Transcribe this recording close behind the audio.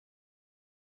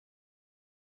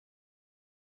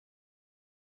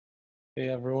Hey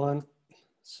everyone.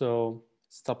 So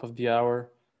it's top of the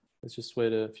hour. Let's just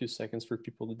wait a few seconds for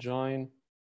people to join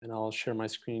and I'll share my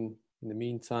screen in the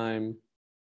meantime.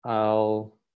 I'm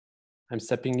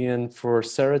stepping in for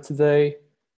Sarah today.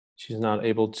 She's not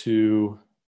able to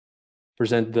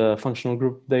present the functional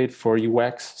group update for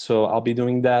UX, so I'll be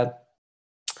doing that.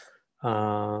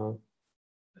 Let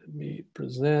me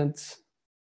present.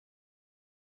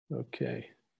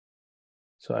 Okay.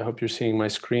 So I hope you're seeing my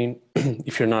screen.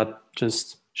 If you're not,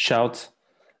 just shout.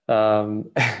 Um,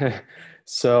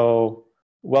 so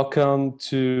welcome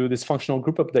to this functional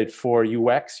group update for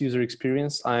UX, user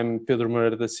experience. I'm Pedro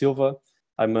Moreira da Silva.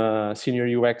 I'm a senior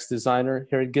UX designer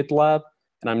here at GitLab,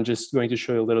 and I'm just going to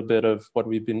show you a little bit of what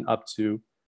we've been up to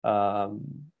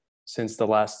since the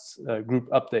last group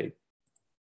update.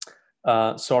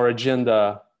 So our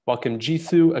agenda: welcome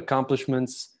Jithu,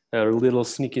 accomplishments, a little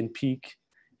sneak and peek,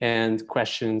 and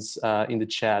questions in the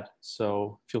chat.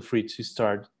 So feel free to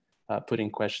start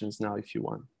putting questions now if you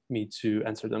want me to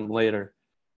answer them later.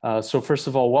 So first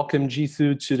of all, welcome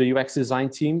Jithu to the UX design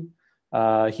team.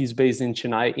 He's based in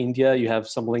Chennai, India. You have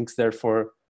some links there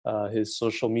for his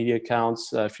social media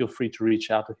accounts. Feel free to reach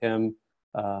out to him,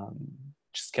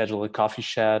 just schedule a coffee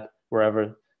chat,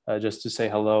 wherever, just to say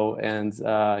hello. And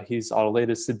he's our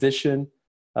latest addition.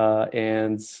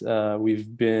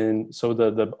 We've been, so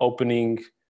the opening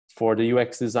for the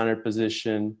UX designer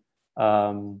position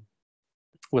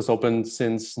was open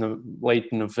since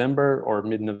late November or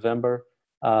mid-November.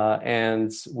 And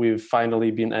we've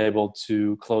finally been able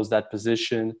to close that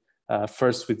position,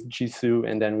 first with Jithu,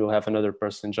 and then we'll have another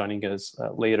person joining us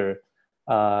later.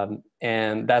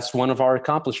 And that's one of our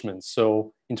accomplishments.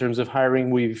 So in terms of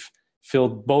hiring, we've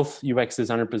filled both UX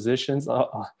designer positions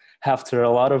after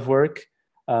a lot of work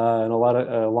and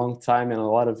a long time and a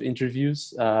lot of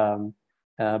interviews.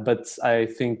 But I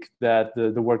think that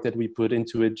the work that we put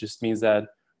into it just means that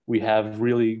we have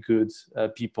really good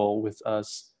people with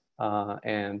us,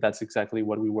 and that's exactly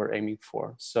what we were aiming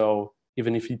for. So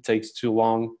even if it takes too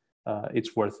long,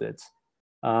 it's worth it.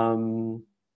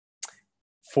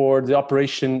 For the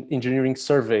operation engineering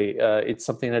survey, it's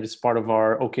something that is part of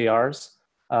our OKRs,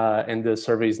 and the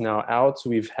survey is now out. So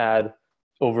we've had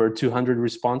over 200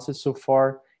 responses so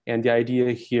far, and the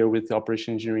idea here with the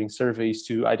operation engineering survey is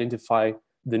to identify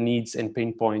the needs and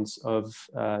pain points of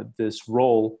this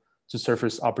role to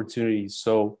surface opportunities.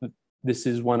 So this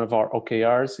is one of our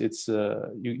OKRs. It's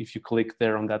if you click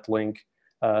there on that link,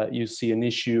 you see an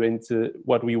issue. And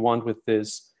what we want with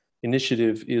this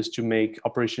initiative is to make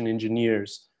operation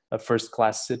engineers a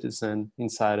first-class citizen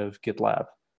inside of GitLab.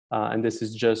 And this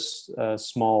is just a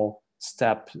small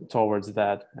step towards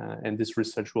that. And this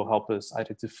research will help us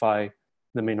identify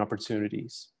the main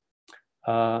opportunities.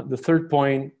 The third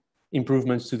point,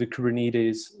 improvements to the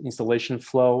Kubernetes installation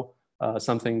flow,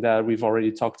 something that we've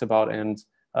already talked about, and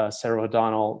Sarah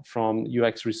O'Donnell from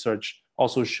UX Research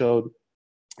also showed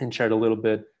and shared a little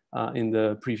bit in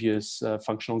the previous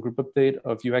functional group update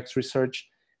of UX Research.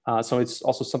 So it's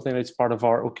also something that's part of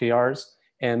our OKRs,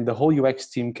 and the whole UX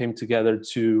team came together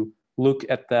to look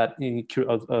at that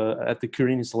at the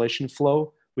Kubernetes installation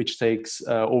flow, which takes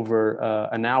over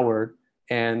an hour.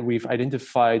 And we've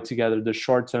identified together the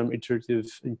short-term iterative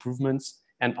improvements,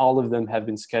 and all of them have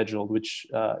been scheduled, which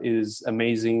is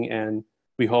amazing. And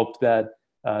we hope that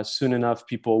soon enough,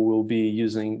 people will be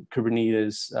using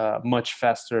Kubernetes much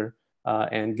faster,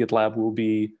 and GitLab will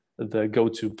be the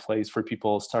go-to place for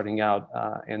people starting out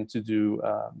and to do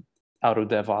auto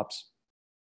DevOps.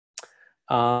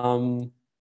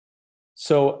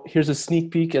 So here's a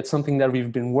sneak peek at something that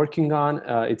we've been working on.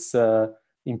 It's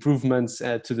improvements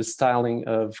to the styling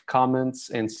of comments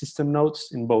and system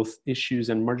notes in both issues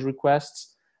and merge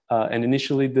requests. And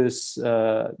initially, this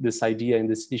idea and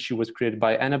this issue was created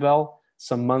by Annabelle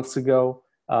some months ago.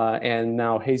 And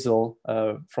now Hazel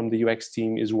from the UX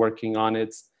team is working on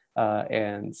it.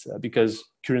 And because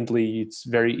currently it's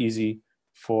very easy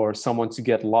for someone to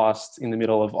get lost in the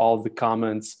middle of all the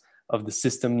comments of the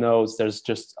system nodes. There's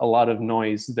just a lot of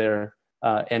noise there.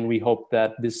 And we hope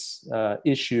that this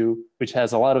issue, which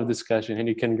has a lot of discussion, and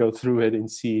you can go through it and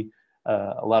see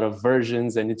a lot of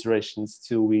versions and iterations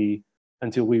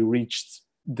until we reached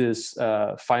this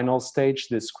final stage,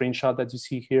 this screenshot that you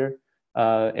see here.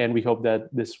 And we hope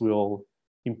that this will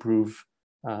improve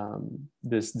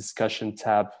this discussion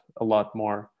tab a lot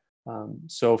more.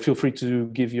 So feel free to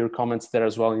give your comments there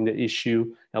as well in the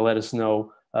issue, and let us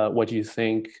know what you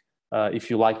think,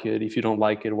 if you like it, if you don't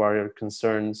like it, what are your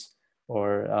concerns,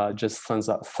 or just thumbs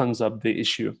up the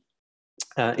issue.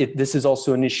 This is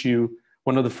also an issue,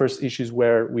 one of the first issues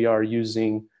where we are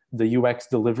using the UX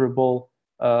deliverable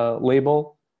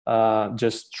label,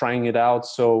 just trying it out.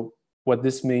 So what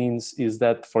this means is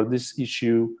that for this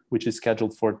issue, which is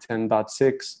scheduled for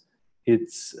 10.6,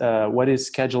 it's what is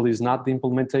scheduled is not the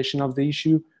implementation of the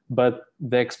issue, but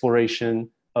the exploration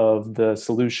of the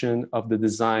solution of the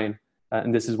design.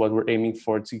 And this is what we're aiming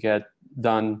for to get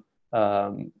done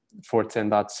for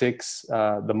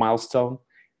 10.6, the milestone.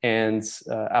 And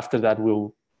after that,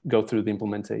 we'll go through the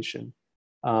implementation.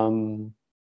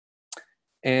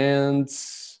 And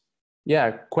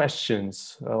yeah,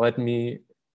 questions. Let me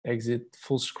exit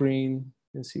full screen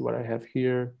and see what I have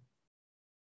here.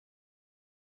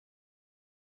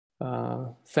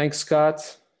 Thanks,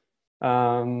 Scott.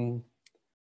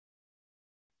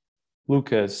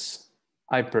 Lucas,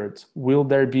 Ipert, will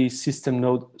there be system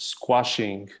node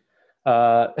squashing?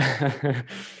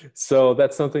 So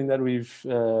that's something that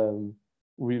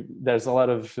there's a lot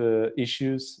of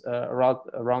issues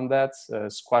around that,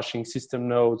 squashing system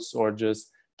nodes or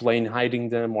just plain hiding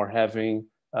them or having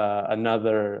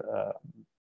another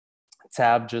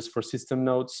tab just for system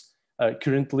nodes.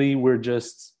 Currently, we're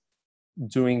just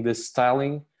doing this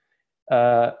styling.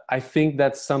 I think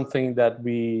that's something that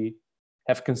we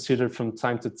have considered from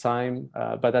time to time,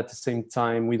 but at the same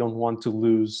time, we don't want to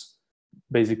lose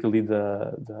basically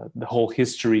the whole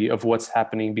history of what's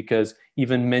happening, because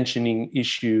even mentioning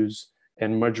issues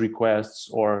and merge requests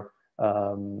or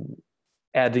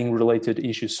adding related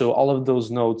issues, so all of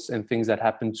those notes and things that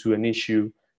happen to an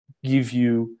issue give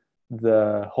you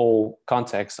the whole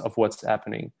context of what's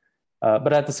happening.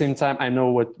 But at the same time, I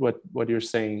know what you're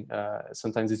saying.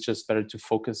 Sometimes it's just better to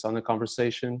focus on the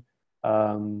conversation.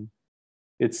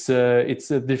 It's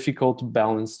a difficult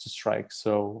balance to strike.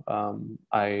 So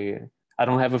I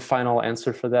don't have a final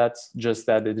answer for that, just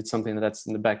that it's something that's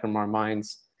in the back of our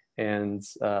minds. And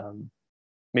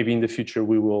maybe in the future,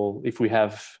 we will, if we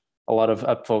have a lot of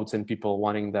upvotes and people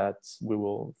wanting that, we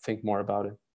will think more about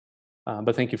it.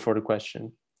 But thank you for the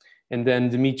question. And then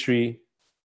Dimitri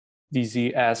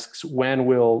DZ asks, when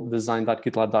will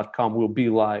design.gitlab.com will be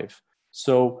live?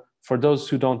 So for those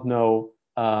who don't know,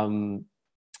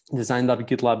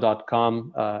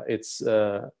 design.gitlab.com, it's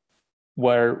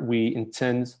where we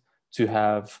intend to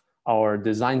have our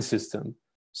design system.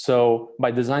 So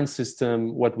by design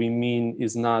system, what we mean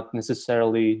is not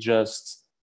necessarily just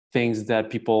things that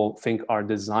people think are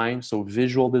design, so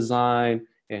visual design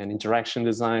and interaction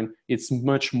design. It's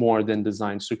much more than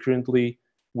design. So currently,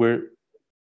 we're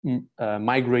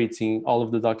migrating all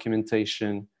of the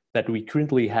documentation that we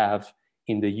currently have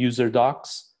in the user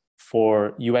docs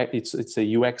for UX. It's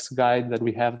a UX guide that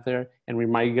we have there, and we're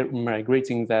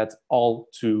migrating that all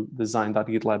to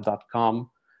design.gitlab.com.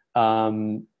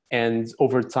 And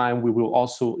over time, we will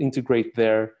also integrate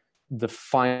there the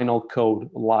final code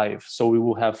live. So we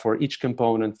will have for each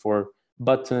component, for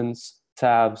buttons,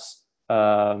 tabs,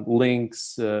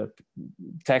 links,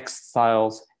 text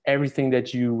styles, everything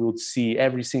that you will see,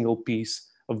 every single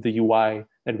piece of the UI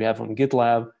that we have on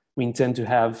GitLab, we intend to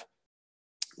have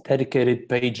dedicated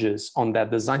pages on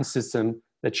that design system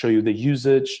that show you the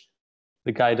usage,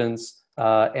 the guidance,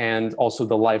 and also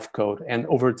the live code. And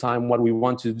over time, what we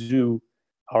want to do,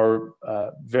 our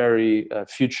very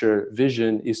future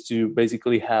vision, is to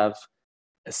basically have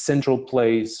a central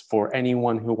place for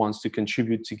anyone who wants to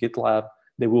contribute to GitLab.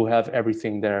 They will have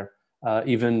everything there,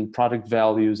 even product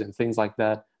values and things like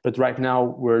that. But right now,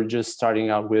 we're just starting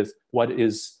out with what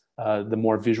is the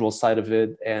more visual side of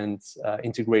it and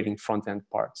integrating front-end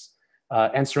parts.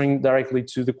 Answering directly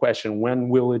to the question, when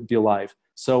will it be live?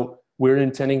 So we're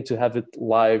intending to have it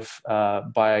live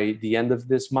by the end of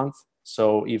this month.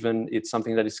 So even it's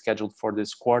something that is scheduled for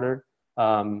this quarter.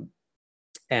 And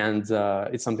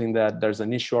it's something that there's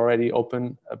an issue already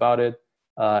open about it.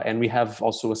 And we have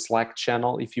also a Slack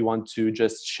channel if you want to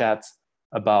just chat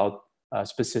about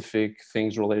specific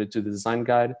things related to the design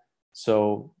guide.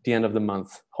 So the end of the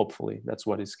month, hopefully, that's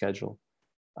what is scheduled.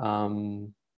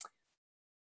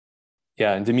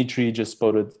 Yeah, and Dimitri just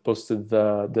posted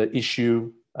the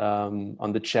issue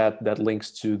on the chat that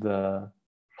links to the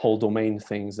whole domain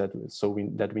things that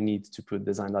we need to put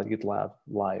design.gitlab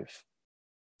live.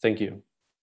 Thank you.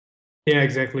 Yeah,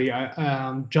 exactly.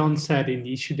 John said in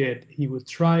the issue that he would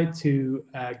try to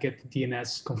get the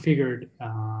DNS configured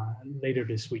later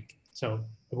this week. So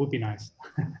it would be nice.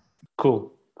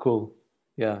 Cool.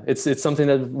 Yeah, it's something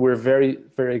that we're very,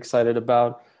 very excited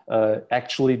about.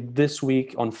 Actually, this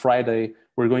week on Friday,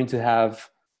 we're going to have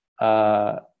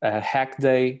a hack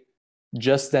day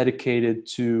just dedicated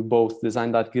to both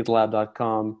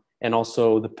design.gitlab.com and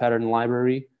also the pattern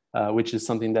library, which is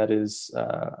something that is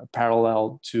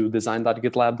parallel to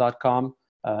design.gitlab.com.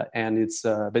 And it's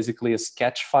basically a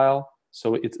sketch file.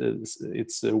 So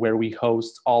it's where we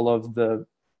host all of the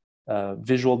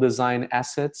visual design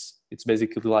assets. It's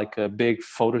basically like a big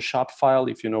Photoshop file,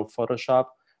 if you know Photoshop.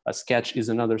 Sketch is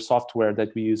another software that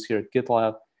we use here at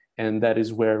GitLab, and that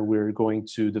is where we're going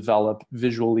to develop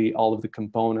visually all of the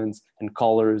components and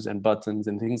colors and buttons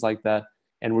and things like that.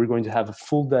 And we're going to have a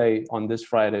full day on this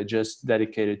Friday just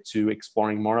dedicated to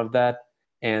exploring more of that,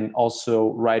 and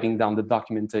also writing down the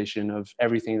documentation of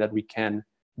everything that we can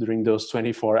during those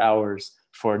 24 hours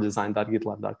for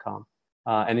design.gitlab.com.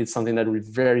 And it's something that we're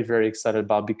very, very excited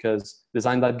about, because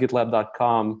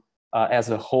design.gitlab.com as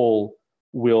a whole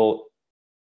will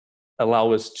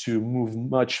allow us to move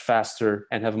much faster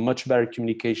and have much better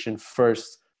communication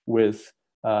first with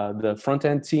the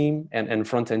front-end team and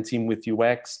front-end team with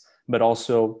UX, but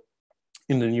also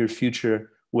in the near future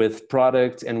with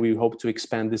product. And we hope to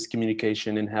expand this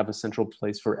communication and have a central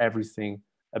place for everything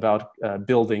about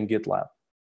building GitLab.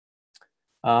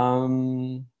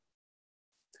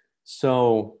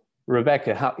 So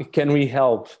Rebecca, how can we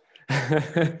help?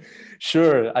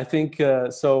 Sure, I think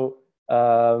so.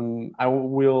 I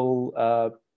will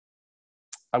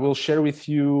share with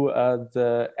you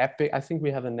the epic. I think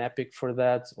we have an epic for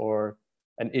that, or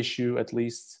an issue at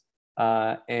least,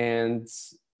 and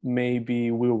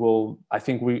maybe we will. I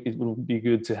think it will be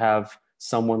good to have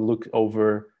someone look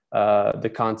over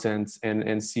the content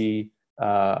and see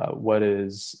what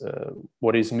is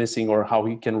missing, or how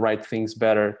we can write things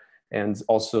better, and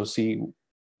also see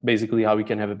basically how we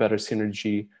can have a better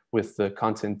synergy with the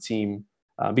content team.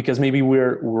 Because maybe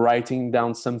we're writing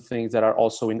down some things that are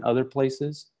also in other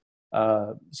places.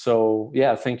 So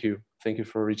yeah, thank you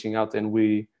for reaching out, and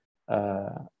we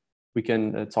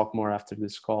can talk more after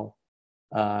this call.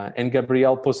 And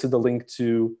Gabriel posted the link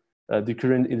to the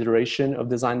current iteration of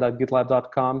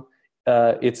design.gitlab.com.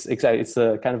 It's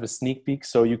a kind of a sneak peek,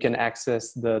 so you can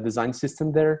access the design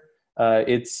system there.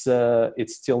 It's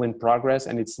still in progress,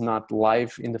 and it's not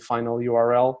live in the final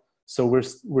URL. So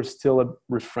we're still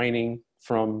refraining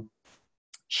from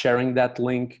sharing that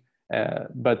link,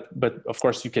 but of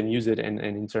course you can use it, and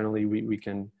internally we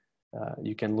can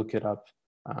you can look it up.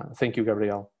 Thank you,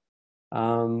 Gabriel.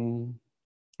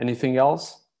 Anything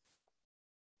else?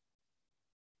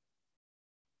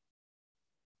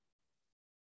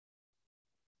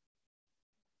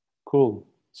 Cool.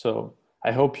 So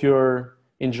I hope you're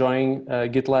enjoying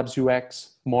GitLab's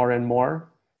UX more and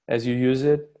more as you use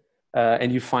it.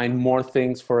 And you find more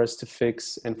things for us to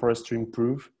fix and for us to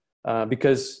improve,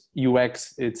 because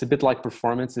UX, it's a bit like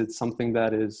performance. It's something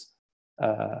that is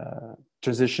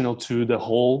transitional to the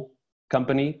whole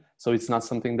company. So it's not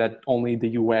something that only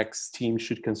the UX team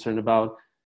should concern about.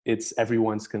 It's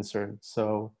everyone's concern.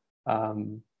 So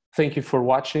thank you for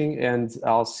watching, and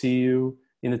I'll see you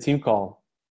in the team call.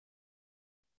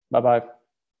 Bye-bye.